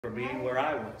for being where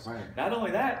I was. Right. Not only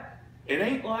that, it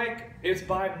ain't like it's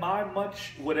by my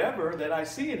much whatever that I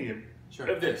see any of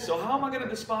this. So how am I going to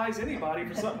despise anybody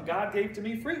for something God gave to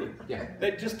me freely? Yeah.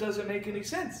 That just doesn't make any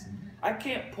sense. I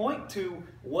can't point to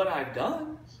what I've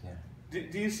done. Yeah.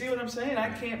 Do you see what I'm saying? I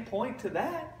can't point to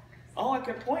that. All I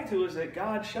can point to is that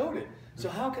God showed it. So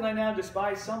how can I now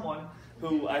despise someone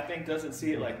who I think doesn't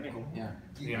see it like me? Yeah.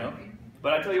 You know?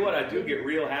 But I tell you what, I do get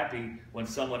real happy when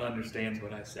someone understands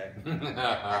what I say. You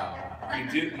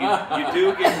do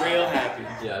get real happy.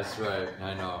 Yes, right.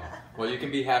 I know. Well, you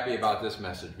can be happy about this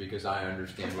message because I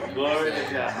understand what you're Glory saying.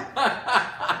 to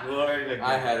God. Glory to God.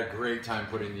 I had a great time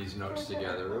putting these notes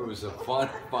together. It was a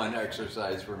fun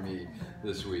exercise for me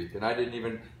this week. And I didn't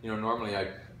even, normally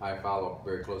I follow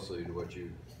very closely to what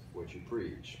you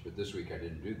preach, but this week I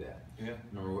didn't do that. Yeah.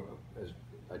 Remember, as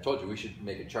I told you, we should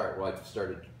make a chart. Well, I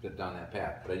started down that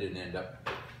path, but I didn't end up.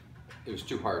 It was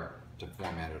too hard to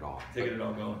format it all. To get it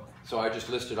all going. So I just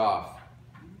listed off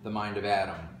the mind of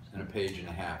Adam in a page and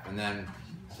a half, and then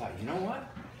I thought, you know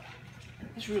what?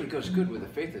 This really goes good with the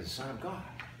faith of the Son of God.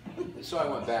 So I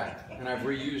went back and I've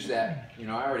reused that. I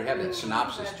already have that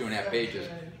synopsis, 2.5 pages.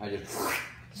 I just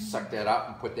sucked that out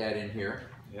and put that in here.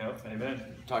 Yep. Amen.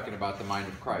 Talking about the mind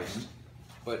of Christ,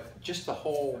 but just the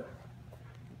whole.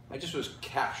 I just was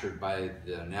captured by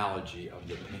the analogy of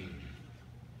the painting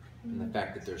and the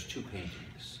fact that there's 2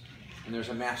 paintings and there's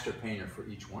a master painter for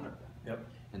each one of them. Yep.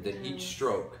 And that each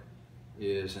stroke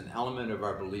is an element of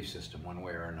our belief system one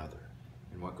way or another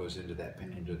and what goes into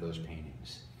those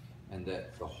paintings. And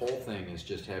that the whole thing is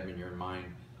just having your mind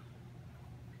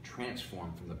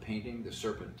transformed from the painting the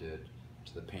serpent did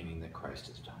to the painting that Christ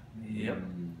has done. Yep.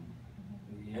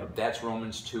 Yep. That's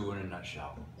Romans 2 in a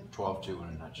nutshell. 12:2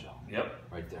 in a nutshell. Yep.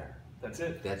 Right there. That's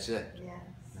it. That's it. Yes.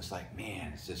 It's like,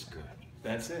 man, it's just good.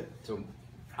 That's it. So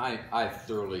I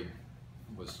thoroughly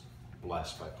was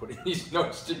blessed by putting these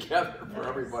notes together for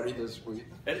everybody this week.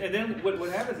 And then what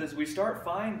happens is we start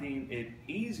finding it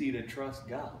easy to trust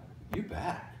God. You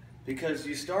bet. Because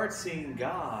you start seeing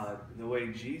God the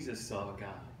way Jesus saw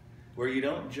God. Where you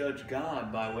don't judge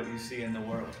God by what you see in the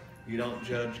world. You don't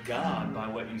judge God by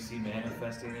what you see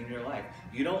manifesting in your life.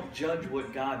 You don't judge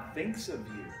what God thinks of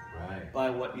you by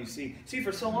what you see. See,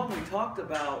 for so long we talked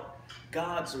about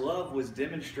God's love was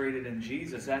demonstrated in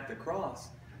Jesus at the cross.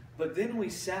 But then we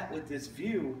sat with this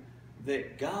view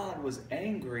that God was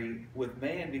angry with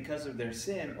man because of their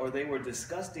sin, or they were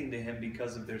disgusting to him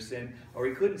because of their sin, or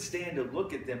he couldn't stand to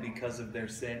look at them because of their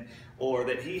sin, or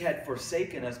that he had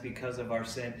forsaken us because of our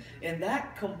sin. And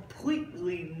that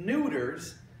completely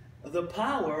neuters the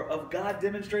power of God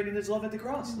demonstrating his love at the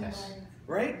cross. Yes.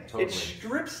 Right? Totally. It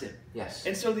strips it. Yes.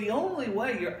 And so the only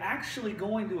way you're actually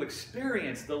going to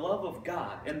experience the love of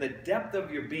God and the depth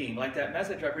of your being, like that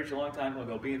message I preached a long time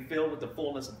ago, being filled with the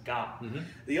fullness of God.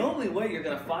 The only way you're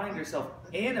going to find yourself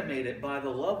animated by the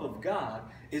love of God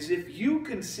is if you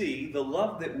can see the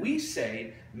love that we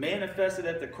say manifested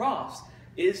at the cross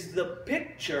is the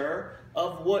picture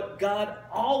of what God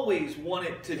always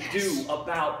wanted to do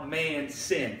about man's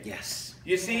sin. Yes.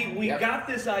 You see, we got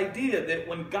this idea that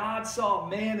when God saw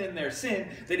man in their sin,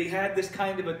 that he had this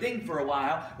kind of a thing for a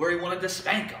while where he wanted to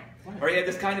spank them. Or he had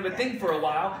this kind of a thing for a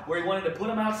while where he wanted to put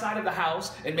them outside of the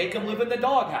house and make them live in the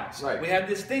doghouse. Right. We had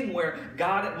this thing where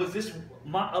God was this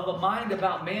of a mind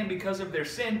about man because of their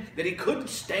sin that he couldn't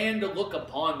stand to look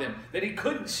upon them, that he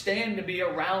couldn't stand to be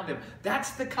around them.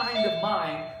 That's the kind of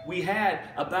mind we had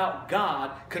about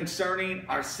God concerning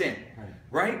our sin.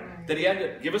 Right? That he had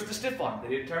to give us the stiff arm,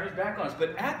 that he had to turn his back on us.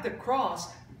 But at the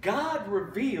cross, God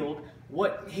revealed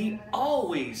what he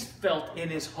always felt in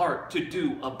his heart to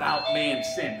do about man's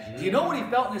sin. Do you know what he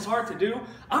felt in his heart to do?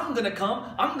 I'm going to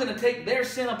come, I'm going to take their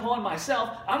sin upon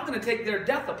myself, I'm going to take their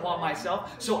death upon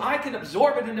myself so I can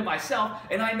absorb it into myself,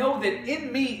 and I know that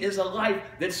in me is a life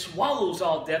that swallows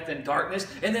all death and darkness,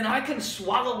 and then I can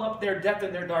swallow up their death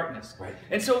and their darkness. Right.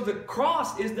 And so the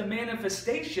cross is the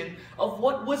manifestation of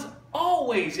what was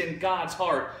always in God's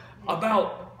heart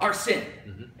about our sin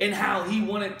and how he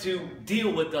wanted to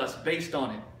deal with us based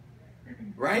on it.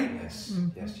 Right? Yes.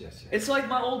 Yes. It's like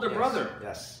my older brother.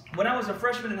 Yes. When I was a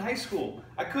freshman in high school,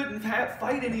 I couldn't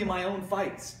fight any of my own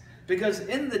fights. Because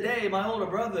in the day, my older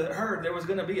brother heard there was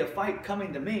going to be a fight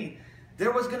coming to me.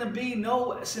 There was going to be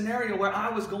no scenario where I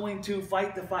was going to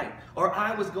fight the fight, or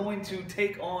I was going to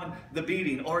take on the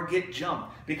beating or get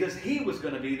jumped, because he was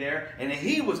going to be there and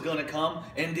he was going to come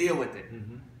and deal with it.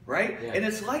 Right? Yeah. And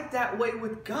it's like that way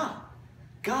with God.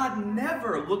 God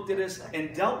never looked at us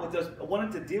and dealt with us,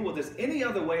 wanted to deal with us any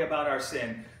other way about our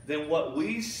sin than what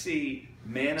we see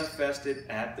manifested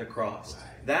at the cross.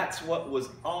 That's what was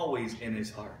always in his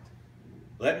heart.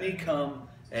 Let me come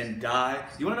and die.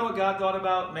 You want to know what God thought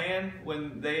about man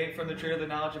when they ate from the tree of the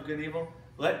knowledge of good and evil?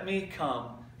 Let me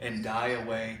come and die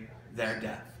away their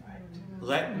death.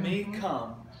 Let me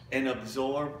come and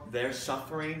absorb their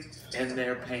suffering and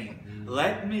their pain.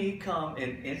 Let me come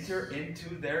and enter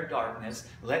into their darkness.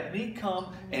 Let me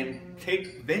come and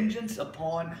take vengeance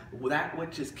upon that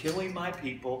which is killing my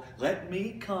people. Let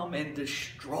me come and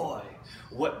destroy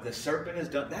what the serpent has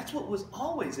done. That's what was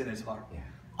always in his heart.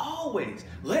 Always.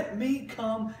 Let me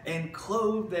come and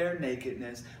clothe their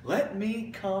nakedness. Let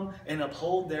me come and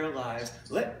uphold their lives.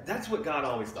 That's what God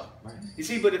always thought. Right. You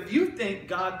see, but if you think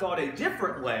God thought a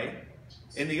different way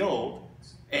in the old,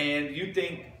 and you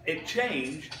think it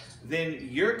changed, then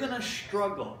you're going to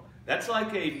struggle. That's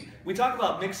like we talk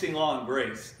about mixing law and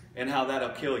grace and how that'll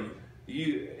kill you.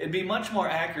 It'd be much more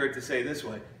accurate to say this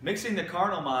way. Mixing the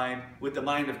carnal mind with the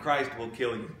mind of Christ will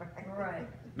kill you. Right.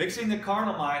 Mixing the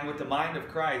carnal mind with the mind of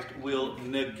Christ will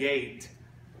negate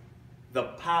the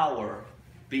power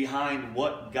behind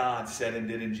what God said and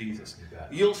did in Jesus.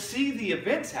 You'll see the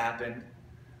events happen,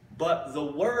 but the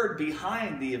word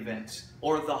behind the events,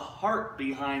 or the heart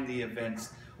behind the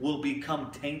events, will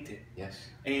become tainted. Yes.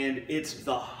 And it's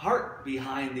the heart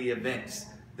behind the events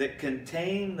that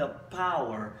contain the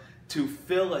power to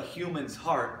fill a human's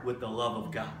heart with the love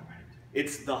of God.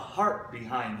 It's the heart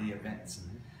behind the events.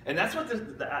 And that's what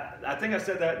I think I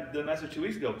said that the message 2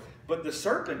 weeks ago. But the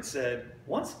serpent said,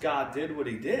 once God did what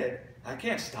he did, I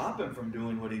can't stop him from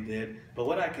doing what he did. But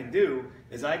what I can do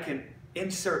is I can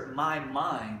insert my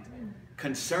mind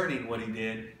concerning what he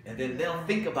did, and then they'll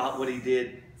think about what he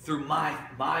did through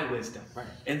my wisdom. Right.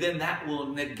 And then that will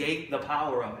negate the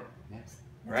power of it. Yes.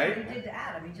 Right? That's what he did to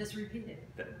Adam. He just repeated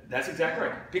it. That's exactly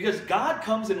right. Because God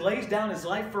comes and lays down his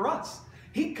life for us.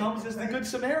 He comes as the Good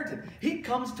Samaritan. He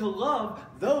comes to love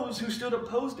those who stood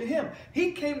opposed to him.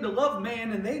 He came to love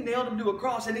man, and they nailed him to a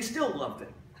cross, and he still loved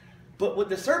him. But what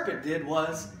the serpent did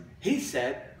was, he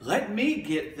said, let me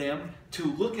get them to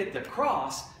look at the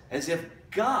cross as if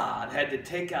God had to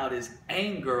take out his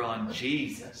anger on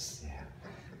Jesus.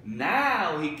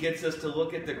 Now he gets us to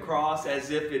look at the cross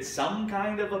as if it's some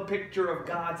kind of a picture of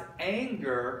God's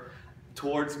anger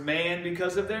towards man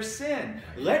because of their sin.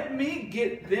 Let me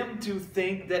get them to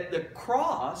think that the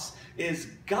cross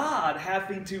is God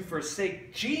having to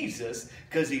forsake Jesus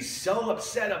because he's so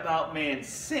upset about man's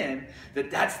sin that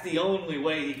that's the only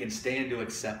way he can stand to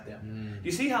accept them.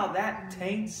 You see how that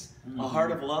taints a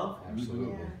heart of love?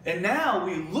 Absolutely. And now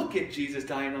we look at Jesus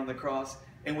dying on the cross,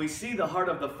 and we see the heart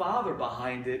of the Father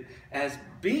behind it as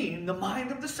being the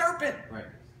mind of the serpent. Right.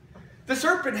 The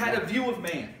serpent had a view of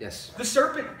man. Yes. The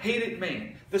serpent hated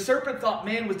man. The serpent thought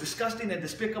man was disgusting and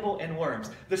despicable and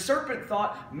worms. The serpent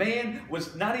thought man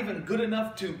was not even good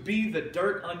enough to be the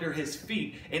dirt under his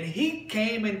feet. And he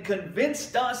came and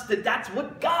convinced us that that's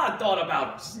what God thought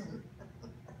about us.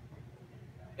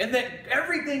 And that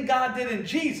everything God did in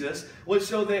Jesus was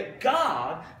so that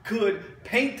God could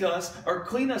paint us or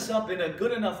clean us up in a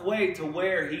good enough way to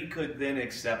where he could then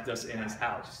accept us in his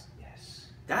house.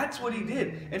 That's what he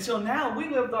did. And so now we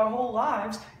lived our whole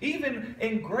lives, even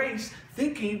in grace,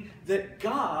 thinking that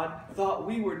God thought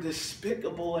we were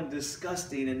despicable and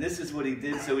disgusting, and this is what he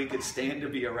did so he could stand to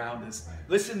be around us.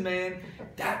 Listen, man,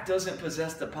 that doesn't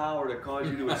possess the power to cause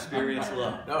you to experience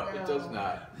love. No, it does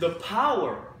not. The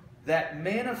power that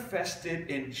manifested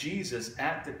in Jesus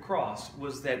at the cross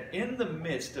was that in the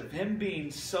midst of him being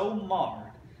so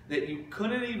marred that you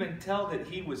couldn't even tell that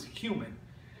he was human,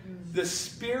 the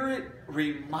Spirit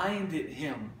reminded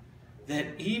him that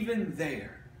even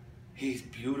there, he's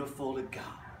beautiful to God.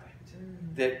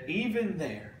 That even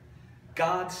there,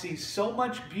 God sees so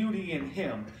much beauty in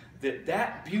him that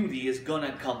that beauty is going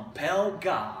to compel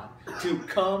God to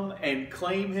come and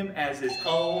claim him as his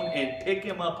own and pick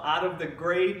him up out of the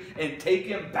grave and take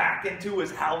him back into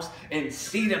his house and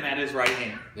seat him at his right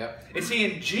hand. Yep. And see,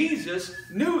 and Jesus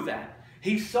knew that.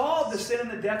 He saw the sin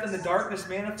and the death and the darkness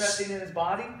manifesting in his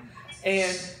body,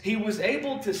 and he was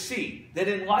able to see that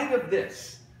in light of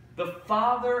this, the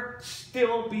Father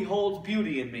still beholds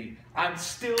beauty in me. I'm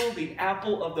still the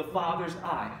apple of the Father's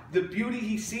eye. The beauty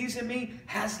he sees in me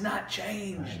has not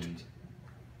changed.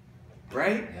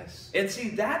 Right? Yes. And see,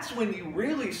 that's when you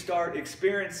really start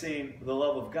experiencing the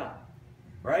love of God.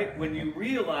 Right? When you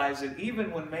realize that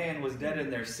even when man was dead in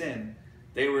their sin,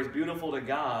 they were as beautiful to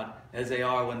God as they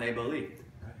are when they believed.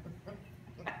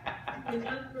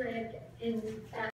 In